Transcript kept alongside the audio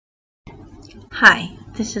Hi,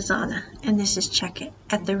 this is Anna, and this is Check It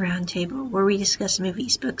at the Round Table, where we discuss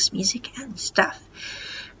movies, books, music, and stuff.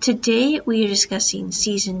 Today we are discussing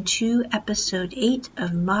Season 2, Episode 8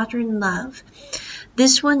 of Modern Love.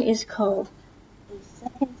 This one is called A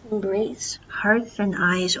Second Embrace, Hearts and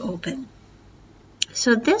Eyes Open.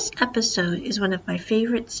 So this episode is one of my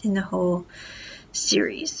favorites in the whole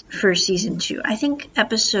series for Season 2. I think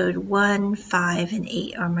Episode 1, 5, and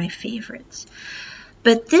 8 are my favorites.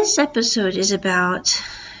 But this episode is about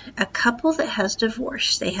a couple that has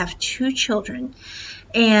divorced. They have 2 children,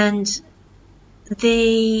 and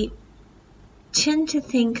they tend to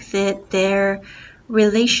think that their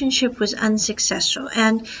relationship was unsuccessful.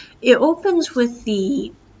 And it opens with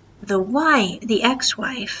the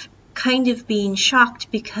ex-wife, kind of being shocked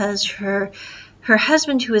because her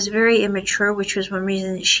husband, who was very immature, which was one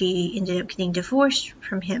reason that she ended up getting divorced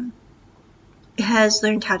from him, has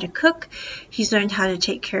learned how to cook. He's learned how to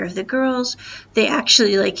take care of the girls. They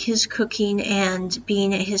actually like his cooking and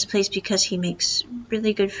being at his place because he makes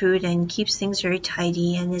really good food and keeps things very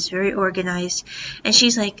tidy and is very organized. And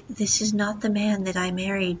she's like, this is not the man that I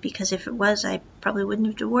married, because if it was, I probably wouldn't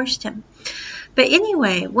have divorced him. But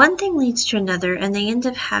anyway, one thing leads to another, and they end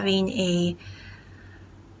up having a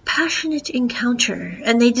passionate encounter,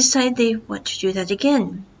 and they decide they want to do that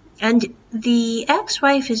again. And the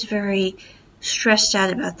ex-wife is very stressed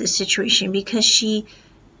out about this situation because she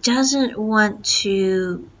doesn't want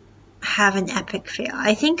to have an epic fail.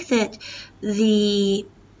 I think that the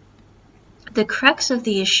crux of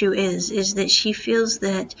the issue is that she feels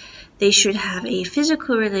that they should have a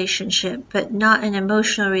physical relationship but not an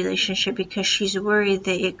emotional relationship, because she's worried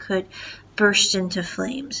that it could burst into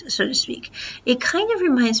flames, so to speak. It kind of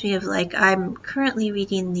reminds me of, like, I'm currently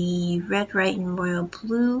reading the Red, White, and Royal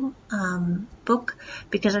Blue book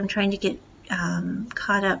because I'm trying to get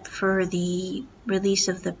caught up for the release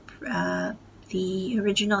of the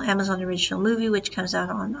Amazon original movie, which comes out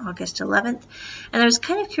on August 11th. And I was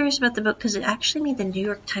kind of curious about the book because it actually made the New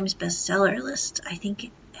York Times bestseller list, I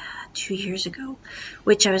think 2 years ago,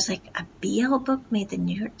 which I was like, a BL book made the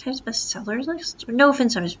New York Times bestseller list? No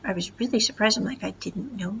offense, I was really surprised. I'm like, I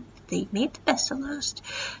didn't know they made the bestseller list.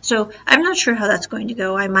 So I'm not sure how that's going to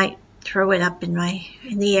go. I might throw it up in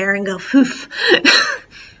the air and go, poof.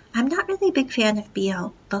 I'm not really a big fan of BL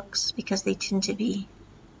books because they tend to be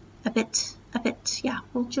a bit, yeah,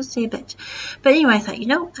 we'll just say a bit. But anyway, I thought,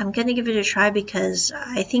 I'm going to give it a try because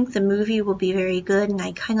I think the movie will be very good, and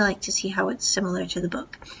I kind of like to see how it's similar to the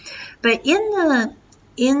book. But in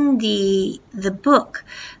the book,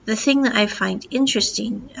 the thing that I find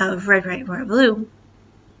interesting of Red, White, and Royal Blue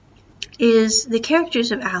is the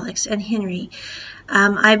characters of Alex and Henry.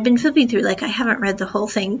 I've been flipping through, I haven't read the whole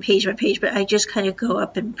thing page by page, but I just kind of go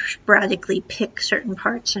up and sporadically pick certain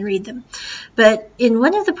parts and read them. But in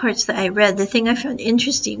one of the parts that I read, the thing I found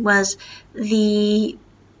interesting was the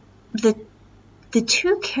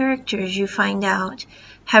 2 characters, you find out,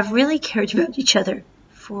 have really cared about each other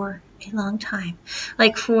for a long time.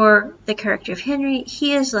 Like, for the character of Henry,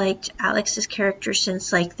 he has liked Alex's character since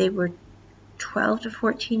they were 12 to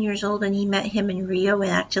 14 years old, and he met him in Rio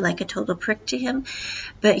and acted like a total prick to him,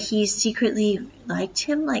 but he secretly liked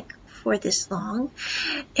him for this long.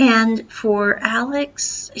 And for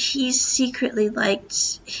Alex, he's secretly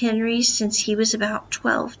liked Henry since he was about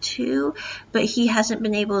 12 too, but he hasn't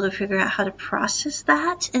been able to figure out how to process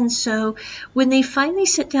that. And so when they finally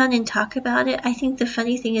sit down and talk about it, I think the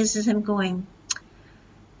funny thing is I'm going,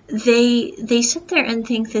 they sit there and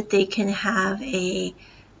think that they can have a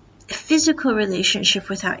physical relationship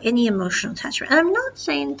without any emotional attachment. And I'm not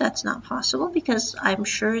saying that's not possible, because I'm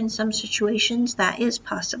sure in some situations that is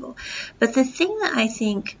possible. But the thing that I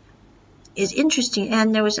think is interesting,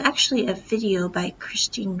 and there was actually a video by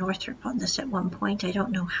Christine Northrup on this at one point. I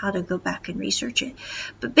don't know how to go back and research it.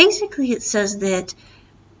 But basically it says that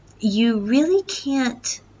you really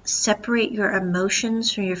can't separate your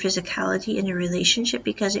emotions from your physicality in a relationship,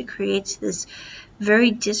 because it creates this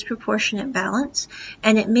very disproportionate balance,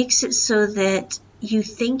 and it makes it so that you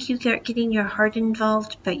think you are getting your heart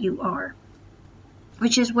involved, but you are,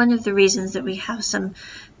 which is one of the reasons that we have some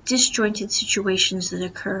disjointed situations that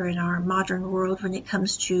occur in our modern world when it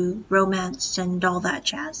comes to romance and all that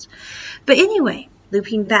jazz. But anyway,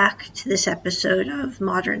 looping back to this episode of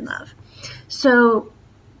Modern Love. So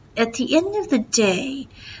at the end of the day,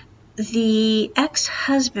 the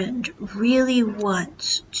ex-husband really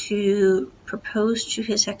wants to propose to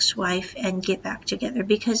his ex-wife and get back together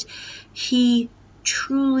because he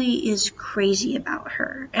truly is crazy about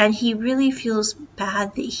her, and he really feels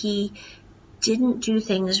bad that he didn't do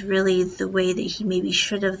things really the way that he maybe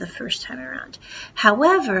should have the first time around.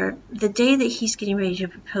 However, the day that he's getting ready to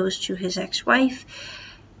propose to his ex-wife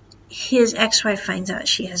finds out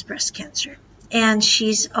she has breast cancer. And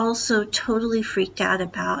she's also totally freaked out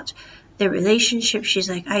about their relationship. She's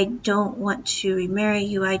like, I don't want to remarry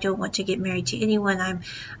you. I don't want to get married to anyone.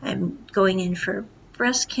 I'm going in for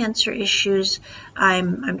breast cancer issues.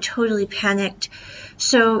 I'm totally panicked.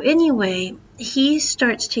 So anyway, he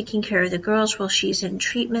starts taking care of the girls while she's in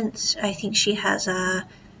treatments. I think she has a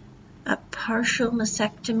partial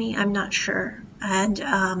mastectomy. I'm not sure.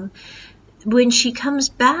 And when she comes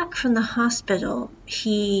back from the hospital,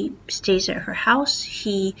 he stays at her house.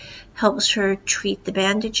 He helps her treat the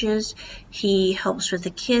bandages. He helps with the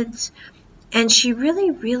kids. And she really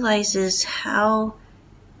realizes how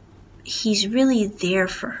he's really there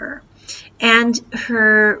for her. And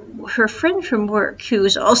her friend from work, who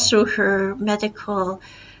is also her medical,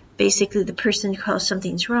 basically the person who calls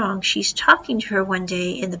something's wrong, she's talking to her one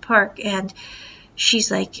day in the park, and she's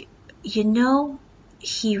like, you know,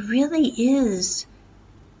 he really is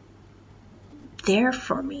there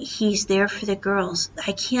for me. He's there for the girls.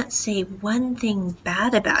 I can't say one thing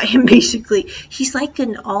bad about him, basically. He's like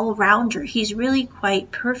an all-rounder. He's really quite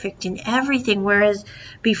perfect in everything, whereas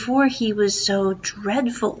before he was so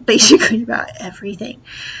dreadful, basically, about everything.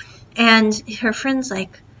 And her friend's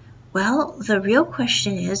like, well, the real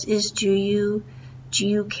question is do you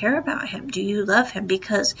care about him? Do you love him?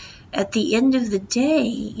 Because at the end of the day,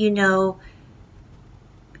 you know,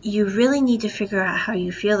 you really need to figure out how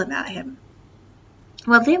you feel about him.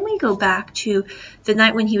 Well, then we go back to the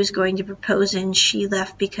night when he was going to propose, and she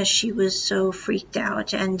left because she was so freaked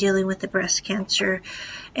out and dealing with the breast cancer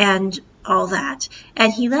and all that.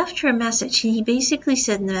 And he left her a message, and he basically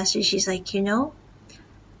said in the message, he's like, you know,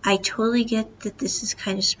 I totally get that this is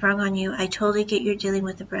kind of sprung on you. I totally get you're dealing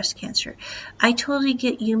with the breast cancer. I totally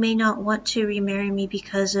get you may not want to remarry me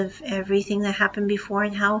because of everything that happened before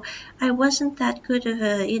and how I wasn't that good of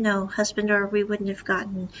a, you know, husband, or we wouldn't have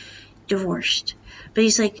gotten divorced. But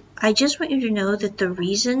he's like, I just want you to know that the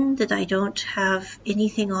reason that I don't have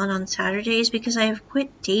anything on Saturday is because I have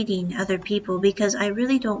quit dating other people, because I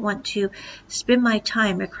really don't want to spend my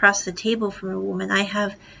time across the table from a woman I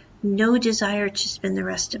have no desire to spend the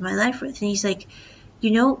rest of my life with. And he's like,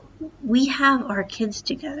 you know, we have our kids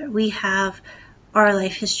together. We have our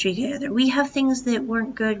life history together. We have things that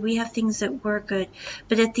weren't good. We have things that were good.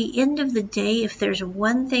 But at the end of the day, if there's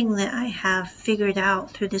one thing that I have figured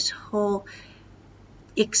out through this whole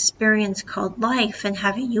experience called life and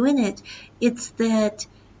having you in it, it's that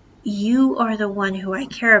you are the one who I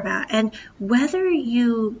care about. And whether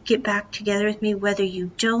you get back together with me, whether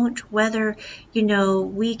you don't, whether, you know,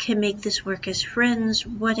 we can make this work as friends,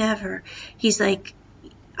 whatever. He's like,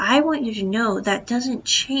 I want you to know that doesn't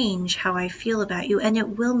change how I feel about you, and it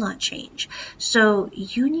will not change. So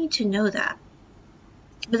you need to know that.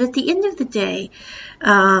 But at the end of the day,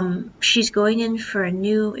 she's going in for a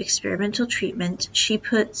new experimental treatment. She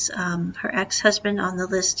puts her ex-husband on the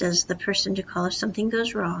list as the person to call if something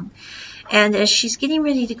goes wrong. And as she's getting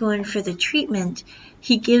ready to go in for the treatment,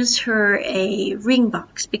 he gives her a ring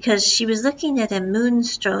box because she was looking at a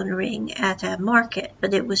moonstone ring at a market,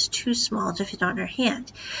 but it was too small to fit on her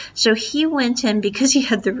hand. So he went in, because he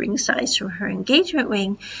had the ring size from her engagement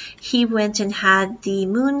ring, he went and had the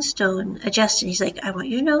moonstone adjusted. He's like, I want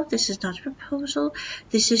you to know this is not a proposal.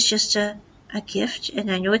 This is just a gift. And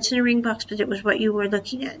I know it's in a ring box, but it was what you were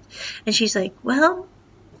looking at. And she's like, well,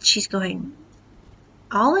 she's going,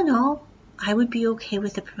 all in all, I would be okay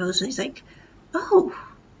with the proposal. He's like, oh,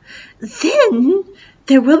 then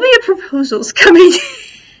there will be a proposals coming.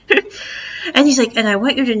 And he's like, and I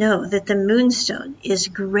want you to know that the moonstone is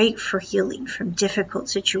great for healing from difficult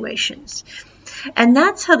situations. And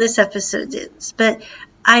that's how this episode ends. But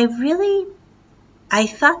I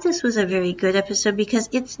thought this was a very good episode because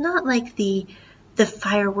it's not like the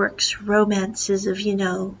fireworks romances of, you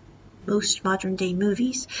know, most modern day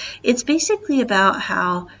movies. It's basically about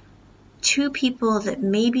how two people that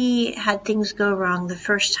maybe had things go wrong the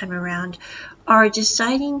first time around are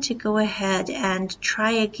deciding to go ahead and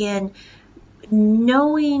try again,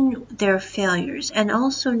 knowing their failures and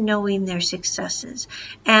also knowing their successes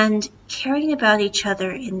and caring about each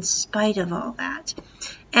other in spite of all that.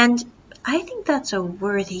 And I think that's a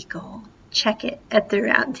worthy goal. Check it at the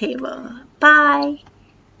round table. Bye.